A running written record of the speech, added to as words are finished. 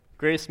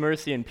Grace,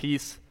 mercy, and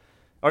peace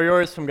are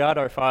yours from God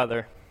our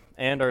Father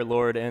and our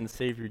Lord and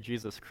Savior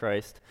Jesus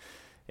Christ.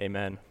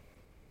 Amen.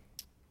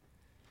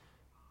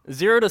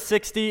 0 to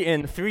 60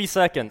 in 3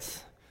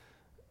 seconds.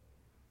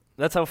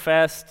 That's how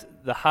fast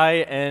the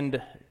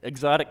high-end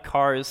exotic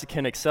cars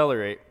can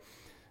accelerate.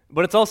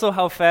 But it's also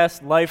how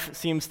fast life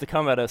seems to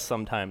come at us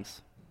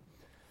sometimes.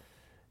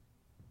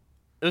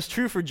 It was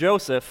true for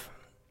Joseph.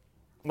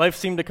 Life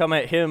seemed to come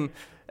at him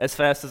as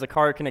fast as a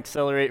car can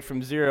accelerate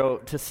from 0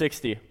 to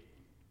 60.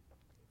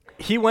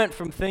 He went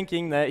from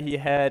thinking that he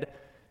had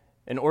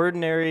an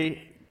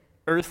ordinary,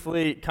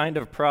 earthly kind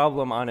of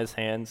problem on his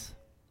hands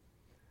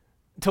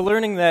to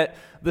learning that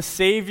the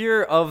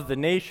Savior of the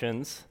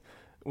nations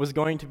was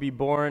going to be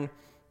born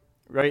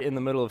right in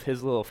the middle of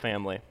his little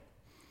family.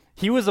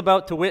 He was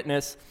about to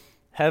witness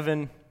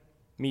heaven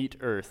meet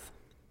earth.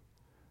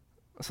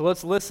 So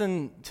let's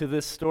listen to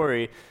this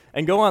story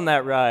and go on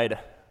that ride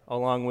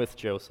along with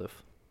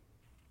Joseph.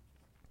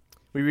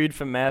 We read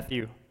from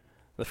Matthew,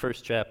 the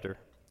first chapter.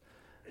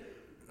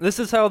 This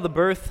is how the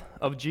birth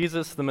of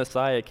Jesus the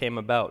Messiah came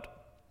about.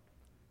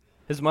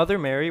 His mother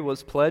Mary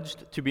was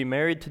pledged to be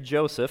married to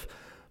Joseph,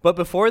 but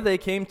before they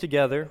came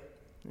together,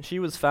 she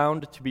was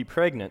found to be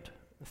pregnant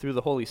through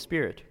the Holy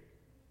Spirit.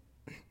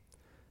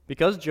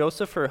 Because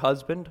Joseph, her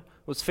husband,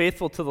 was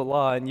faithful to the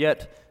law and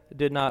yet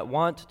did not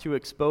want to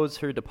expose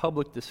her to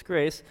public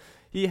disgrace,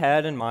 he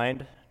had in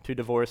mind to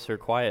divorce her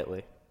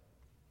quietly.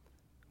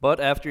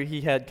 But after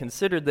he had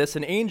considered this,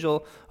 an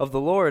angel of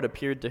the Lord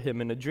appeared to him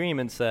in a dream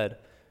and said,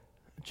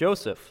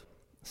 "Joseph,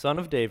 son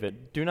of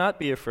David, do not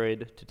be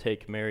afraid to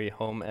take Mary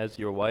home as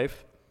your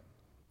wife,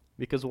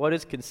 because what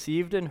is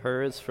conceived in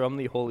her is from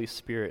the Holy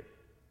Spirit.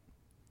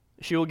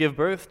 She will give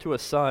birth to a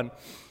son,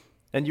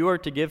 and you are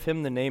to give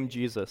him the name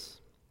Jesus,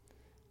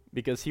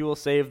 because he will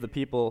save the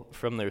people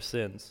from their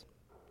sins."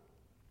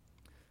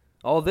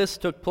 All this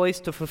took place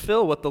to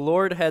fulfill what the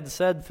Lord had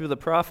said through the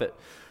prophet.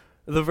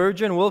 The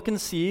virgin will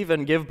conceive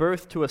and give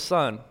birth to a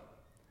son,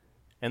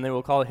 and they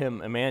will call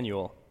him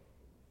Emmanuel,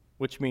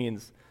 which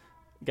means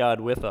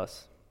God with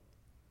us.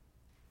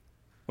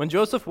 When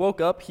Joseph woke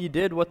up, he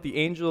did what the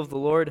angel of the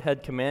Lord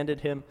had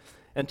commanded him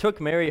and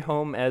took Mary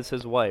home as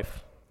his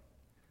wife.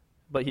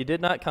 But he did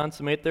not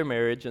consummate their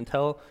marriage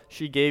until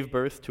she gave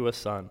birth to a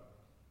son,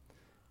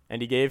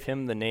 and he gave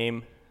him the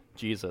name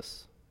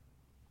Jesus.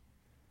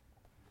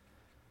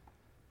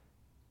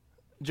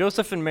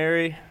 Joseph and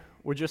Mary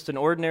were just an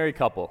ordinary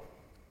couple.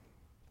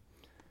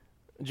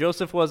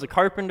 Joseph was a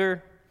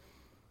carpenter.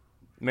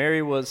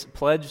 Mary was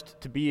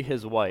pledged to be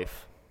his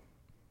wife.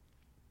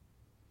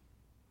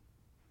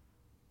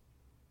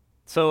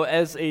 So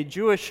as a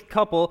Jewish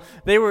couple,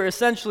 they were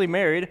essentially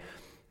married,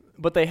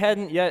 but they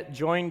hadn't yet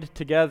joined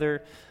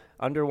together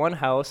under one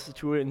house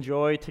to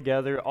enjoy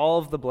together all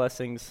of the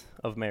blessings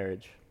of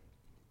marriage.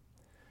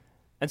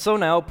 And so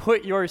now,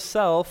 put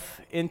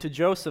yourself into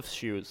Joseph's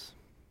shoes.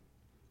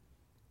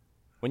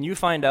 When you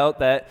find out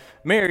that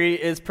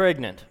Mary is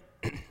pregnant,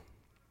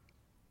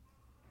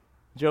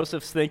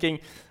 Joseph's thinking,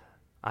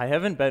 I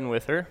haven't been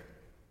with her,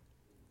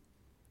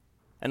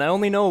 and I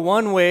only know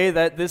one way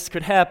that this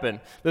could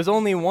happen. There's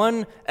only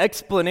one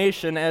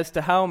explanation as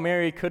to how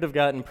Mary could have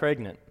gotten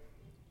pregnant.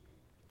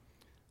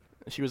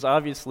 She was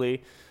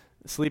obviously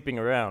sleeping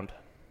around.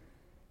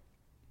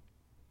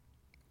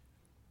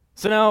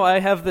 So now I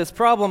have this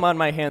problem on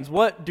my hands.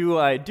 What do?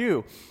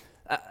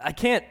 I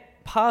can't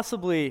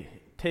possibly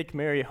take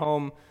Mary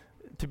home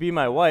to be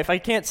my wife. I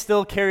can't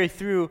still carry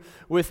through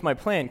with my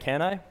plan,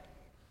 can I?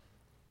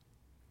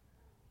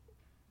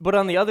 But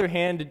on the other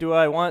hand, do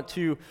I want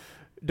to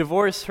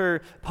divorce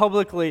her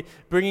publicly,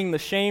 bringing the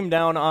shame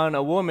down on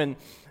a woman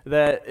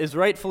that is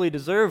rightfully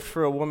deserved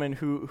for a woman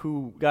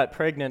who got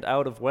pregnant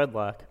out of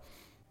wedlock?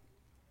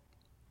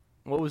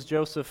 What was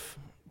Joseph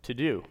to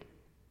do?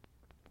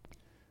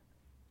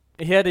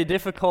 He had a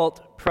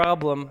difficult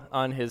problem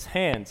on his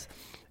hands,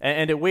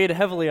 and it weighed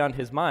heavily on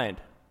his mind.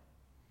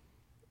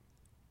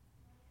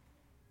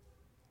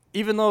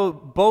 Even though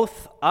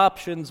both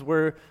options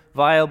were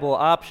viable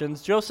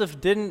options,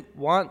 Joseph didn't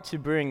want to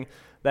bring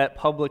that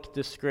public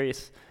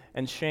disgrace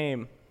and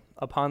shame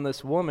upon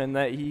this woman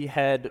that he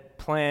had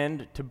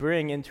planned to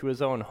bring into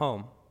his own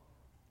home.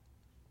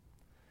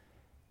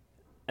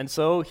 And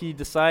so he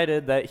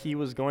decided that he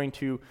was going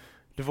to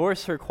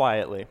divorce her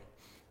quietly,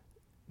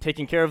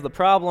 taking care of the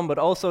problem, but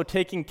also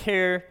taking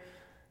care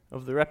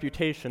of the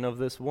reputation of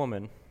this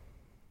woman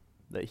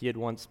that he had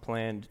once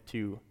planned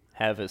to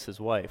have as his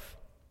wife.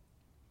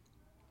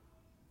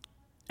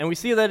 And we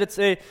see that it's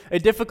a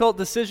difficult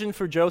decision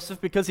for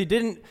Joseph because he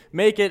didn't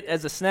make it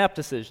as a snap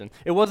decision.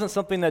 It wasn't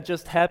something that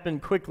just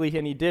happened quickly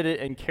and he did it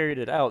and carried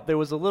it out. There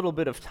was a little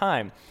bit of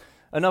time,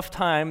 enough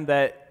time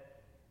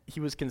that he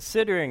was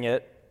considering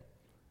it,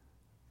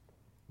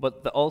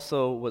 but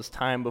also was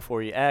time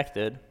before he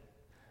acted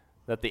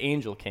that the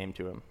angel came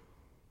to him.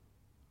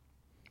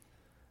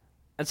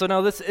 And so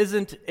now this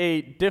isn't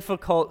a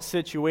difficult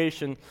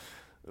situation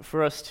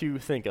for us to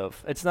think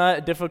of. It's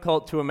not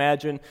difficult to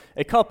imagine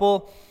a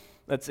couple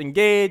that's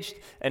engaged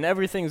and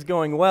everything's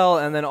going well,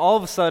 and then all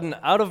of a sudden,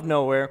 out of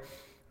nowhere,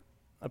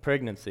 a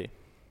pregnancy.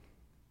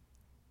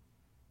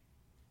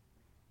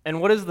 And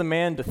what is the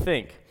man to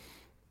think?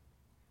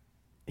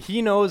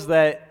 He knows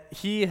that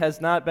he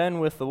has not been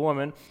with the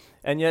woman,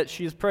 and yet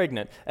she's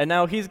pregnant. And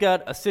now he's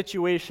got a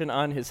situation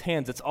on his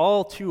hands. It's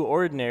all too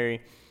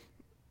ordinary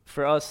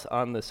for us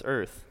on this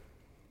earth.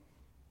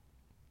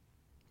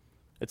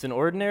 It's an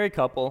ordinary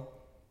couple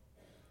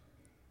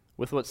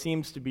with what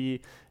seems to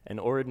be an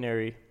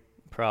ordinary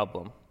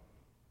problem.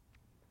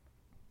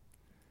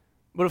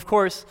 But of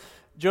course,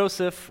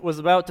 Joseph was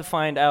about to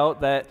find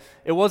out that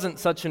it wasn't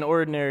such an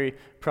ordinary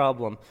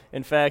problem.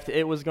 In fact,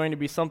 it was going to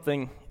be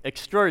something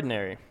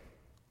extraordinary.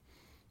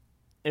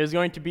 It was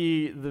going to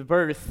be the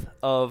birth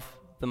of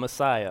the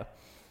Messiah,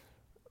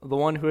 the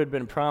one who had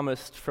been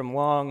promised from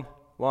long,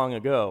 long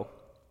ago.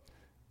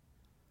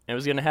 And it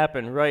was going to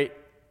happen right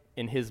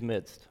in his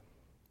midst.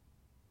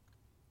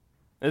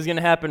 It was going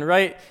to happen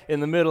right in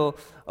the middle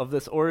of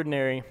this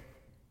ordinary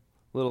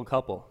little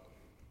couple.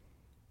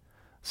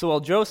 So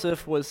while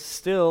Joseph was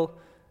still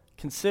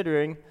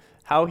considering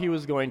how he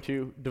was going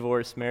to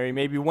divorce Mary,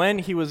 maybe when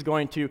he was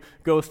going to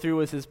go through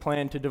with his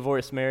plan to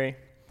divorce Mary,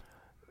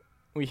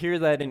 we hear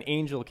that an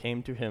angel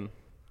came to him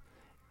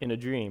in a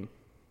dream.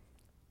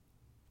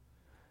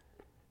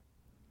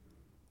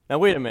 Now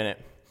wait a minute.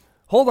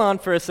 Hold on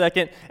for a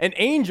second. An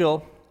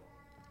angel?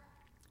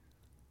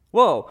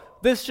 Whoa,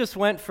 this just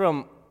went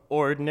from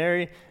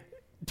ordinary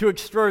to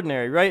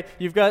extraordinary, right?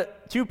 You've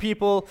got two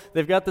people,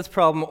 they've got this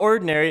problem,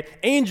 ordinary,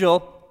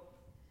 angel,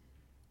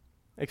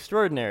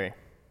 extraordinary.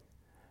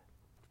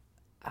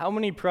 How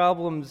many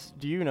problems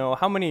do you know?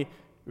 How many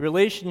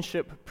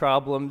relationship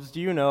problems do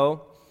you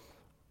know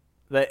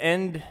that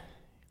end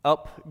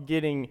up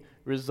getting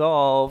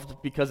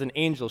resolved because an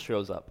angel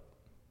shows up?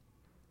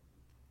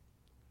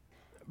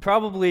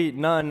 Probably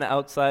none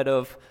outside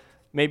of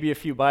maybe a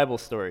few Bible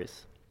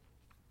stories.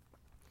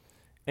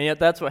 And yet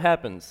that's what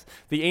happens.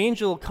 The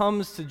angel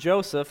comes to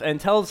Joseph and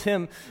tells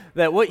him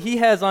that what he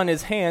has on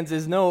his hands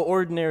is no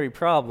ordinary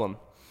problem.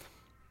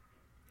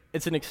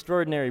 It's an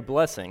extraordinary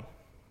blessing.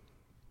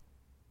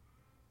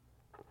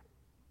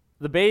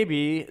 The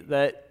baby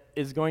that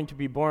is going to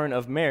be born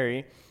of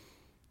Mary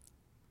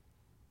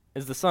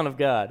is the Son of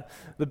God.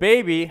 The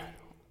baby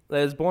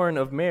that is born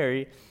of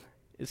Mary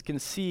is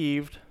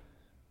conceived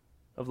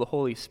of the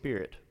Holy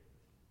Spirit.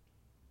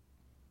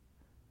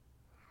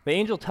 The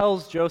angel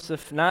tells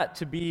Joseph not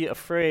to be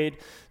afraid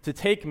to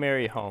take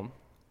Mary home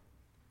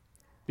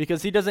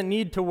because he doesn't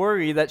need to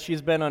worry that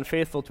she's been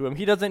unfaithful to him.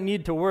 He doesn't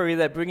need to worry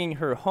that bringing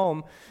her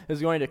home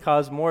is going to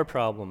cause more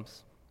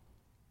problems.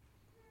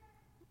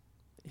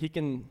 He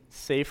can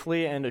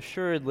safely and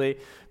assuredly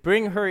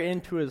bring her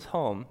into his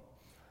home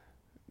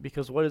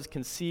because what is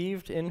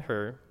conceived in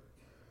her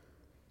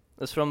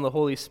is from the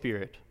Holy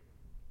Spirit.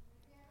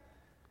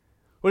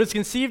 What is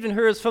conceived in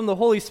her is from the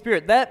Holy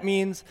Spirit. That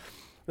means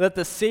that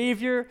the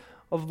Savior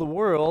of the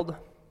world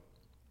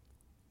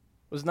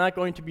was not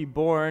going to be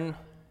born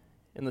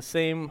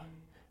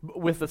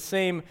with the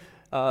same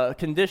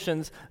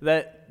conditions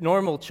that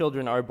normal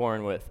children are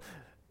born with.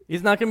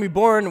 He's not going to be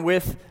born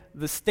with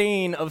the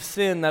stain of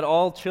sin that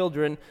all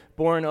children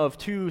born of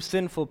two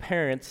sinful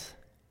parents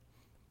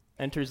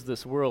enters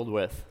this world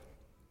with.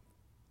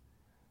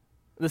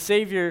 The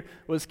Savior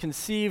was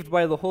conceived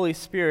by the Holy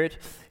Spirit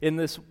in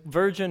this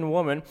virgin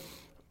woman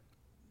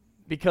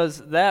because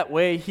that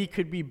way he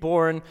could be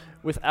born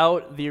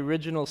without the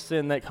original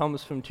sin that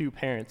comes from two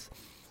parents.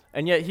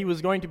 And yet he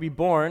was going to be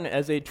born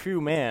as a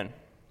true man.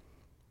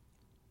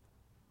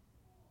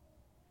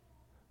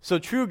 So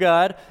true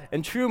God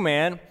and true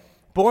man,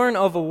 born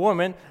of a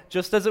woman,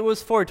 just as it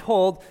was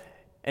foretold,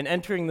 and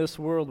entering this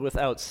world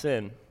without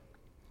sin.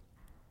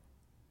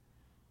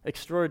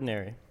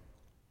 Extraordinary.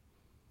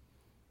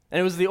 And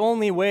it was the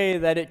only way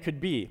that it could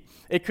be.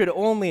 It could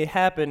only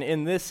happen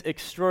in this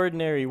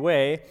extraordinary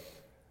way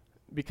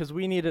because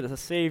we needed a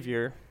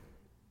Savior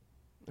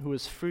who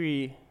was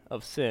free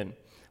of sin.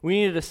 We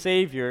needed a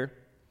Savior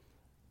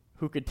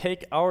who could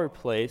take our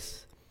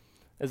place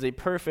as a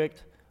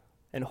perfect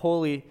and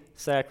holy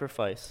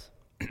sacrifice.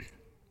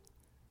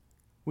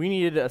 We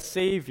needed a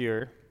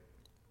Savior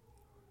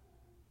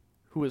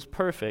who was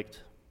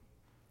perfect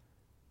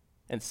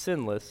and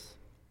sinless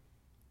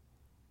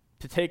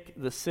to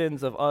take the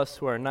sins of us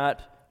who are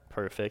not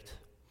perfect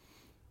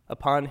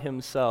upon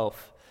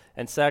himself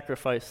and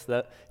sacrifice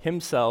that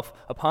himself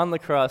upon the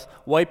cross,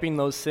 wiping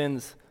those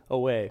sins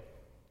away.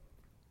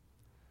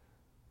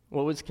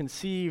 What was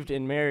conceived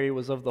in Mary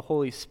was of the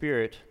Holy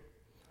Spirit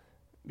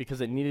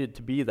because it needed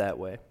to be that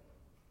way.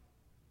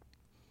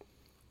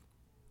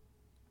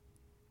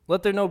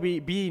 Let there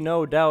be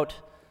no doubt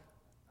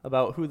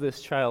about who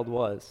this child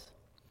was.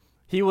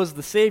 He was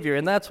the Savior,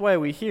 and that's why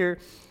we hear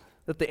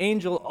that the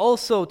angel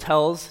also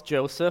tells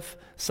Joseph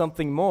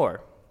something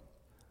more.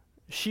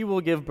 She will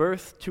give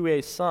birth to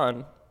a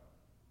son,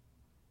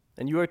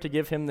 and you are to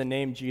give him the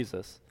name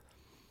Jesus,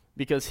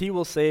 because he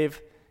will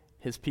save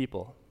his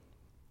people.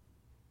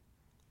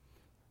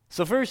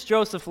 So first,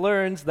 Joseph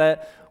learns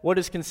that what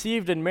is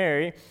conceived in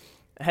Mary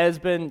has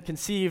been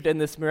conceived in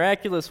this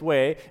miraculous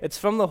way. It's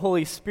from the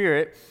Holy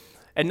Spirit,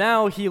 And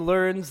now he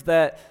learns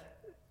that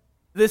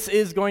this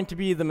is going to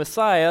be the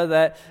Messiah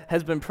that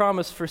has been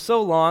promised for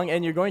so long,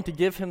 and you're going to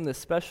give him this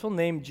special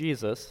name,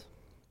 Jesus,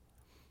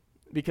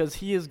 because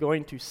he is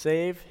going to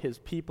save his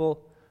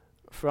people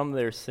from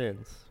their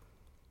sins.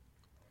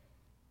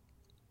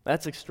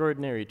 That's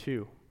extraordinary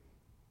too.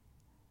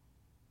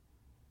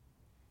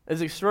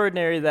 It's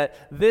extraordinary that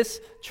this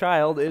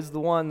child is the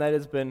one that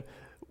has been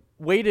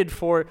waited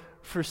for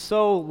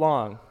so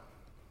long.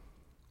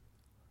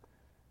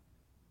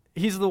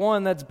 He's the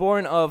one that's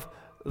born of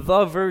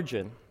the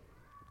virgin,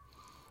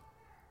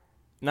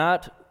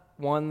 not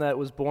one that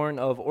was born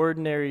of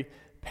ordinary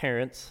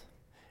parents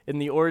in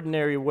the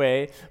ordinary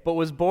way, but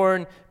was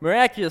born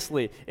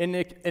miraculously in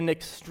an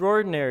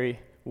extraordinary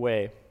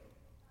way.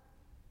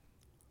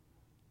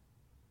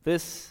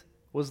 This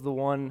was the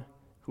one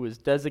who was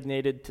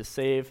designated to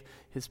save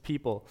his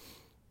people,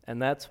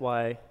 and that's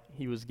why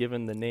he was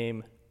given the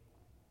name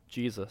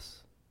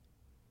Jesus.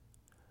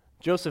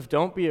 Joseph,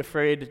 don't be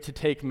afraid to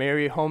take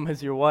Mary home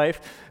as your wife,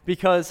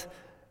 because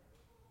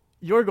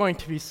you're going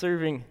to be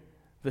serving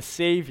the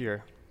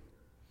Savior.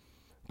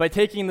 By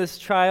taking this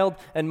child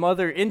and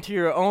mother into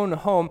your own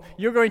home,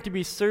 you're going to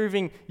be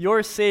serving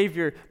your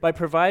Savior by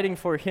providing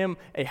for him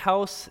a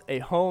house, a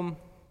home,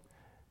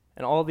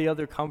 and all the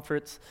other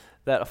comforts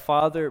that a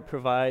father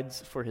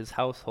provides for his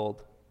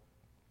household.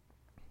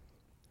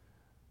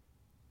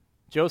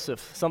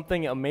 Joseph,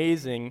 something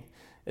amazing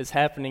is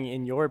happening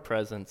in your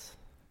presence,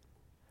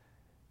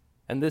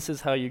 and this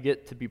is how you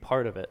get to be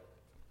part of it.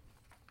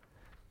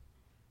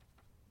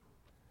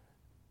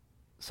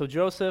 So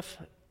Joseph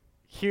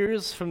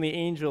hears from the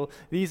angel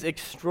these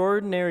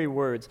extraordinary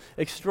words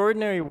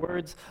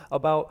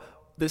about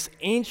this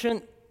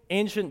ancient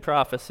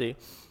prophecy.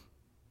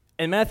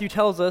 And Matthew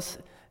tells us,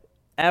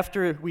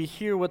 after we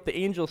hear what the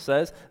angel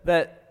says,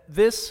 that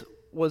this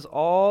was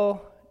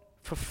all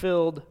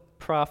fulfilled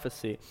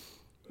prophecy.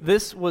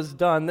 This was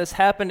done. This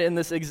happened in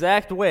this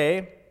exact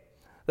way,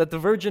 that the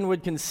virgin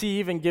would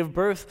conceive and give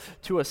birth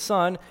to a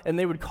son, and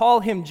they would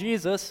call him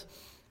Jesus,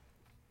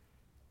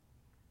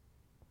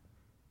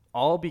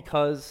 all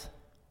because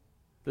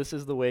this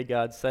is the way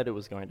God said it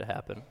was going to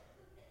happen.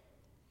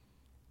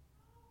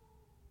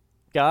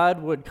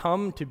 God would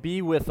come to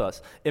be with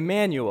us,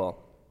 Emmanuel,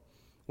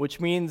 which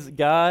means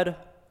God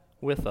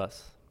with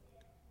us.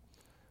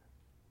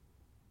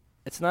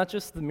 It's not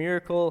just the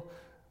miracle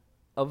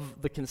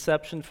of the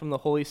conception from the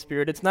Holy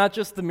Spirit. It's not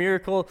just the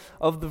miracle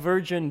of the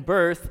virgin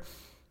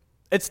birth.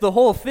 It's the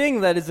whole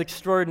thing that is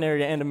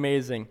extraordinary and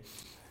amazing.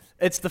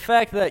 It's the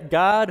fact that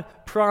God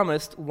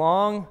promised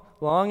long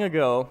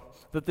ago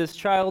that this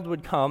child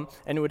would come,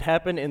 and it would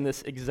happen in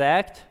this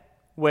exact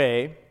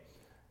way,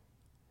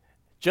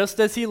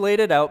 just as he laid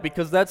it out,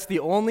 because that's the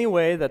only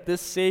way that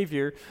this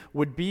Savior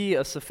would be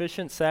a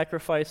sufficient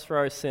sacrifice for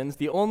our sins,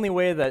 the only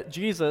way that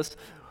Jesus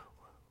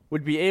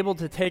would be able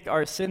to take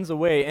our sins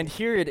away. And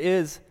here it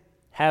is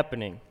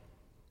happening,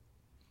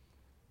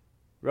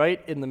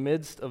 right in the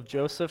midst of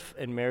Joseph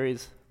and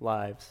Mary's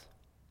lives.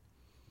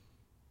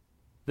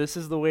 This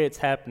is the way it's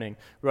happening,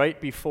 right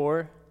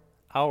before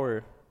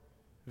our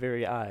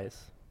very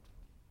eyes.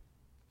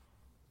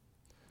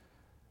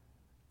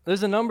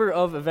 There's a number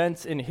of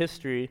events in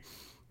history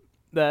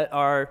that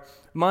are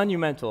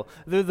monumental.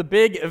 They're the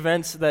big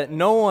events that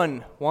no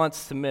one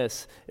wants to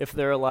miss if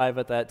they're alive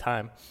at that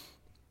time.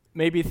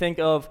 Maybe think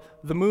of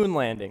the moon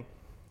landing.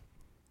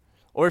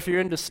 Or if you're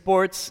into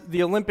sports,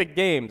 the Olympic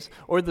Games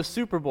or the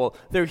Super Bowl.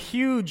 They're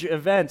huge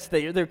events.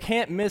 They're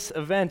can't miss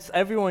events.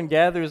 Everyone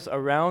gathers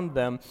around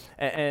them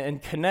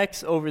and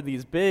connects over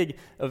these big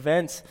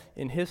events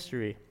in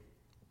history.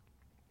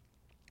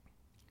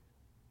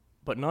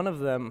 But none of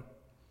them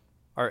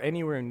are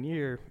anywhere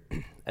near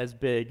as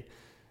big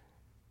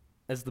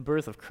as the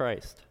birth of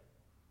Christ.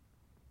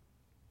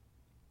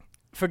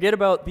 Forget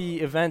about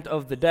the event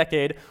of the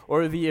decade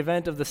or the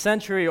event of the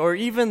century or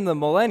even the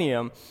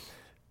millennium.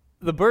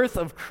 The birth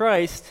of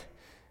Christ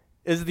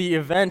is the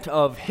event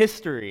of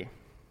history.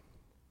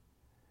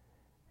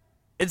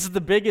 It's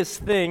the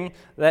biggest thing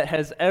that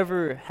has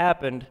ever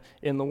happened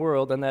in the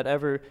world and that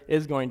ever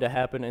is going to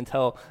happen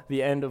until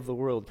the end of the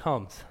world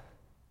comes.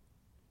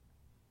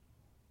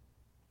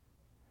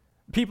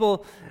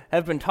 People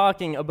have been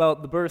talking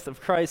about the birth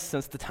of Christ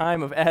since the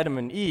time of Adam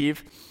and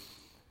Eve,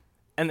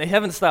 and they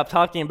haven't stopped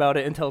talking about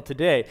it until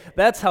today.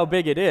 That's how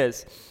big it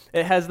is.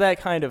 It has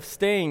that kind of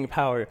staying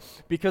power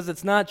because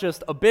it's not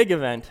just a big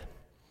event,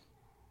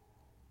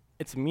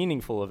 it's a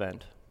meaningful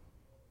event.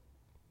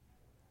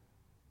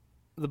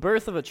 The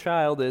birth of a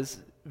child is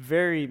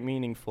very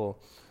meaningful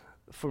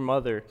for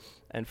mother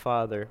and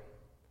father,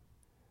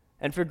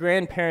 and for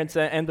grandparents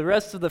and the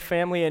rest of the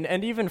family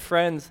and even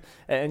friends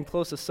and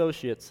close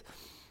associates.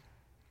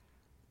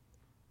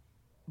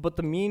 But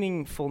the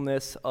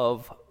meaningfulness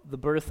of the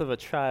birth of a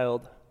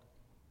child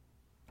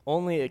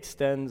only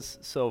extends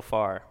so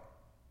far.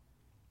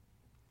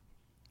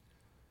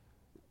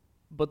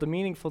 But the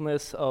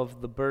meaningfulness of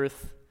the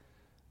birth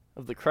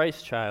of the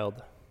Christ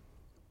child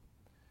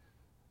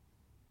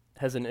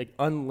has an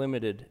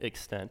unlimited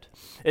extent.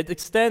 It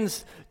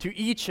extends to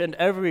each and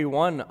every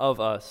one of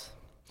us,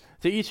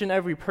 to each and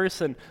every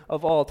person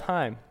of all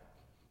time.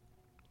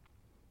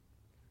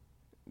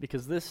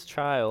 Because this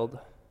child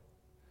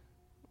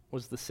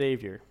was the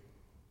Savior.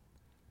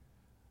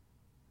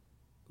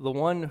 The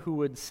one who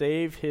would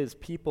save his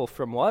people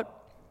from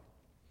what?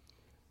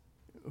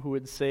 Who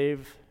would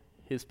save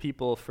his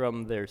people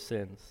from their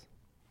sins.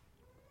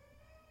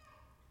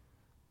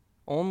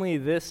 Only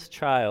this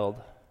child,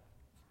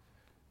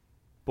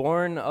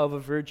 born of a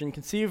virgin,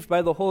 conceived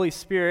by the Holy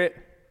Spirit,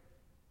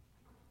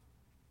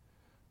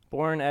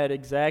 born at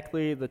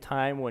exactly the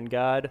time when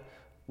God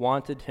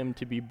wanted him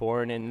to be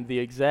born, in the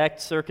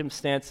exact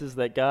circumstances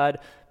that God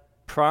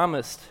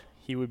promised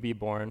he would be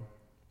born.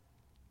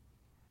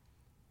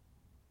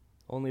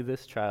 Only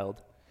this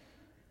child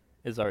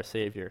is our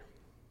Savior.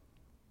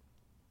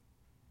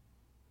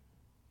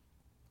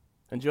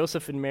 And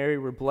Joseph and Mary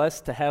were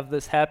blessed to have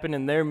this happen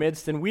in their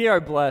midst, and we are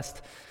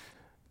blessed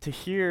to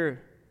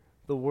hear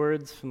the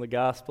words from the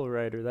gospel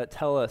writer that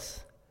tell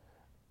us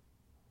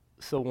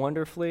so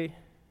wonderfully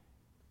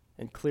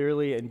and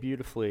clearly and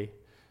beautifully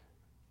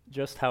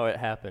just how it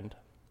happened,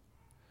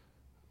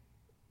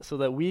 so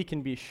that we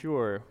can be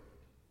sure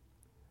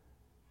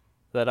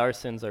that our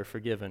sins are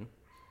forgiven,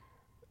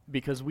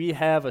 because we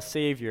have a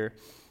Savior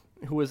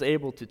who is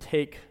able to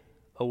take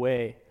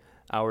away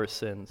our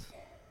sins.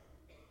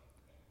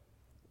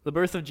 The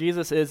birth of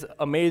Jesus is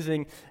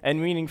amazing and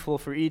meaningful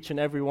for each and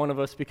every one of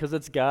us because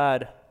it's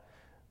God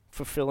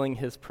fulfilling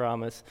his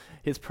promise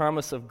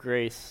of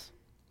grace,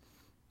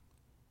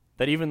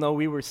 that even though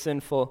we were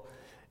sinful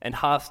and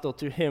hostile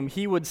to him,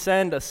 he would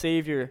send a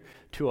Savior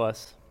to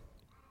us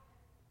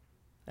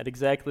at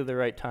exactly the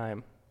right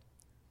time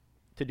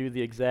to do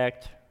the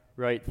exact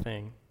right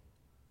thing.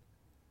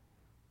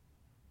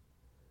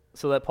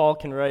 So that Paul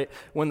can write,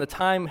 when the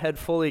time had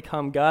fully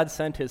come, God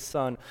sent his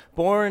Son,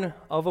 born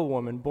of a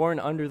woman, born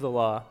under the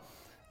law,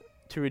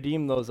 to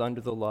redeem those under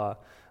the law,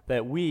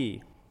 that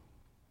we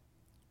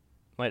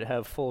might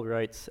have full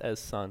rights as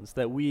sons,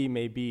 that we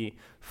may be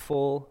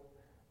full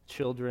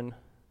children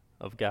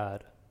of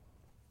God.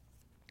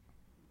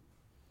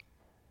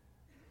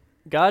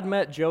 God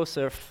met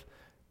Joseph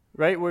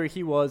right where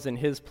he was in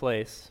his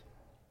place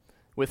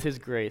with his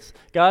grace.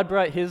 God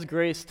brought his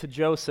grace to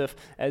Joseph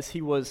as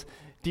he was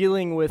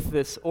dealing with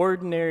this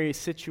ordinary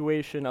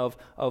situation of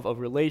a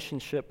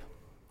relationship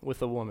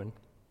with a woman.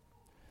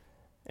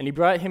 And he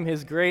brought him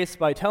his grace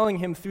by telling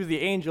him through the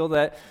angel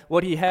that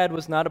what he had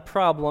was not a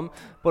problem,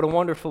 but a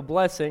wonderful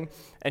blessing.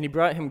 And he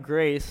brought him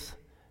grace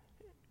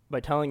by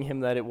telling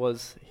him that it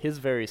was his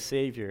very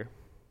Savior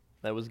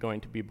that was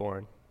going to be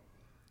born.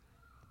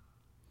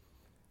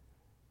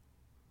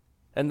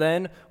 And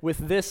then,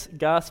 with this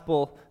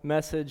gospel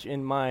message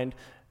in mind,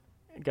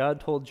 God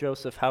told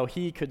Joseph how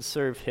he could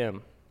serve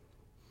him,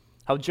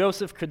 how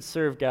Joseph could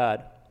serve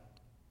God.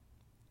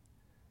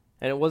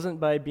 And it wasn't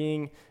by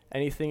being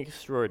anything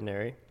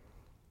extraordinary.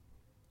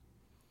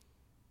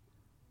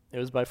 It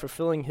was by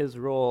fulfilling his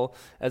role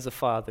as a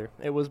father.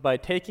 It was by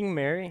taking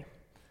Mary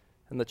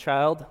and the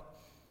child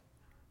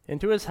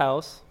into his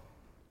house,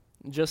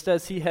 just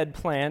as he had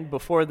planned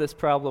before this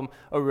problem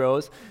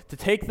arose, to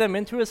take them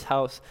into his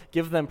house,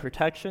 give them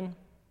protection,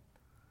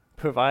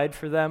 provide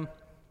for them,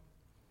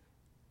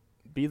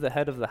 be the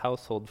head of the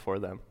household for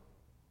them.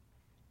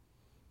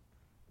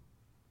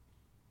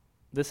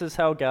 This is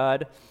how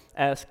God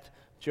asked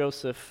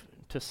Joseph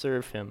to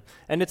serve him.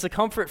 And it's a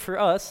comfort for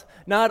us,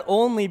 not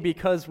only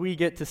because we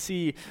get to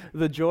see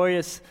the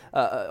joyous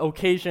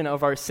occasion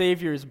of our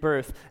Savior's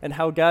birth and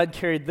how God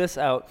carried this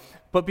out,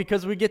 but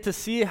because we get to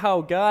see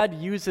how God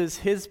uses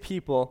his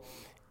people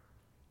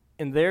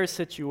in their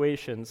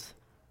situations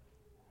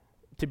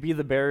to be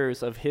the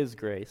bearers of his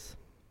grace.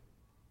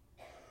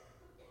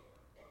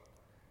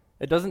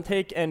 It doesn't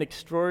take an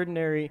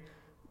extraordinary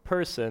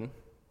person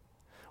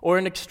or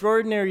an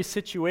extraordinary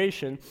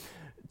situation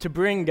to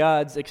bring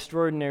God's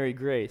extraordinary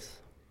grace.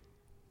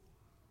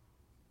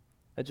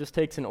 It just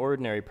takes an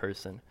ordinary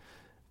person,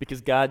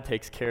 because God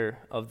takes care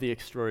of the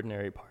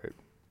extraordinary part.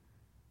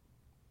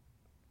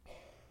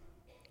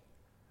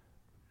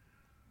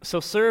 So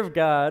serve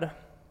God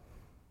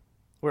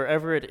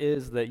wherever it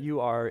is that you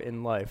are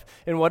in life,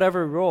 in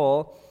whatever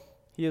role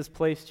he has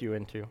placed you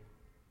into.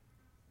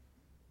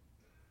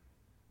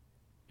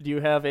 Do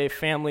you have a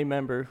family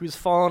member who's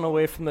fallen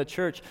away from the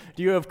church?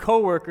 Do you have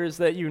coworkers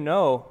that you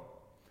know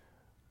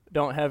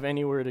don't have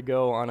anywhere to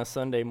go on a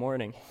Sunday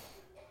morning?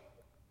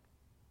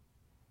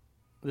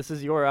 This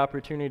is your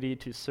opportunity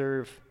to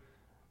serve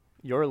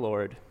your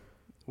Lord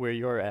where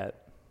you're at.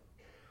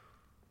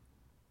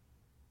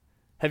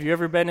 Have you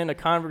ever been in a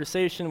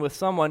conversation with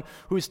someone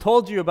who's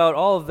told you about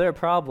all of their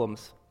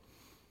problems,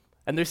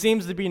 and there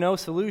seems to be no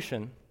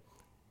solution?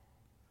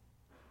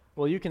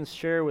 Well, you can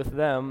share with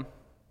them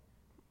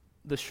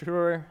the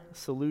sure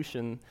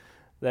solution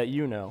that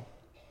you know.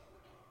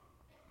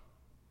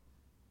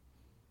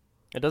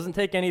 It doesn't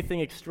take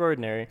anything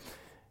extraordinary,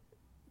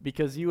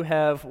 because you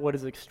have what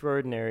is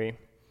extraordinary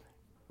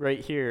right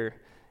here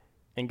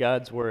in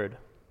God's Word.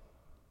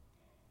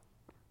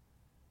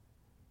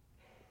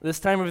 This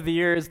time of the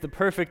year is the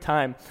perfect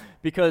time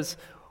because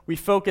we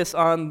focus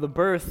on the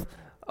birth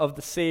of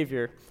the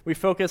Savior. We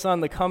focus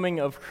on the coming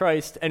of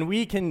Christ, and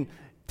we can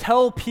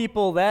tell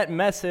people that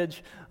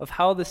message of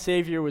how the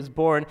Savior was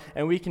born,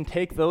 and we can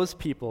take those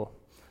people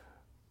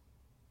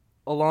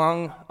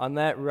along on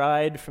that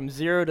ride from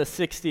 0 to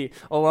 60,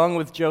 along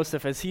with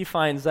Joseph, as he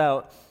finds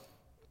out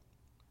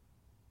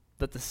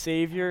that the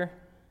Savior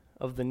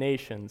of the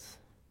nations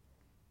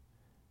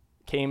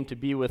came to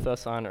be with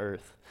us on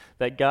earth,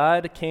 that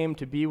God came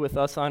to be with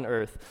us on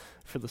earth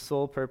for the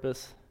sole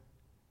purpose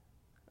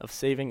of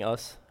saving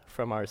us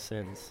from our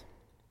sins.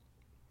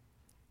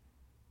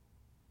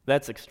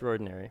 That's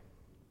extraordinary.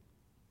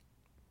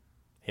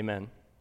 Amen.